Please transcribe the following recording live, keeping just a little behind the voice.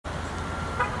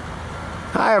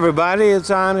Hi everybody, it's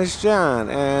Honest John,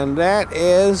 and that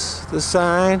is the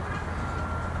sign,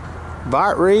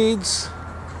 Bart Reed's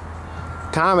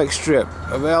comic strip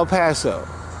of El Paso.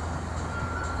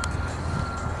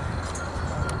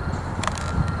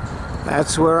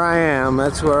 That's where I am,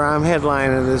 that's where I'm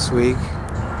headlining this week.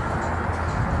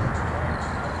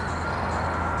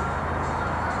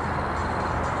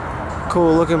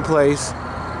 Cool looking place.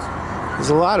 There's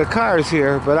a lot of cars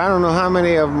here, but I don't know how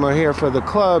many of them are here for the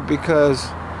club because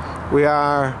we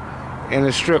are in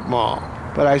a strip mall.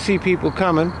 But I see people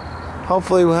coming.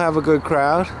 Hopefully we'll have a good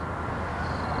crowd.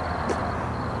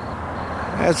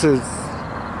 That's a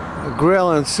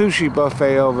grill and sushi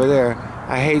buffet over there.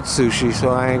 I hate sushi, so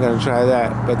I ain't gonna try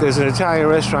that. But there's an Italian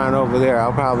restaurant over there.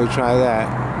 I'll probably try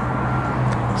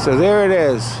that. So there it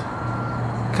is.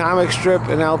 Comic strip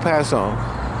in El Paso.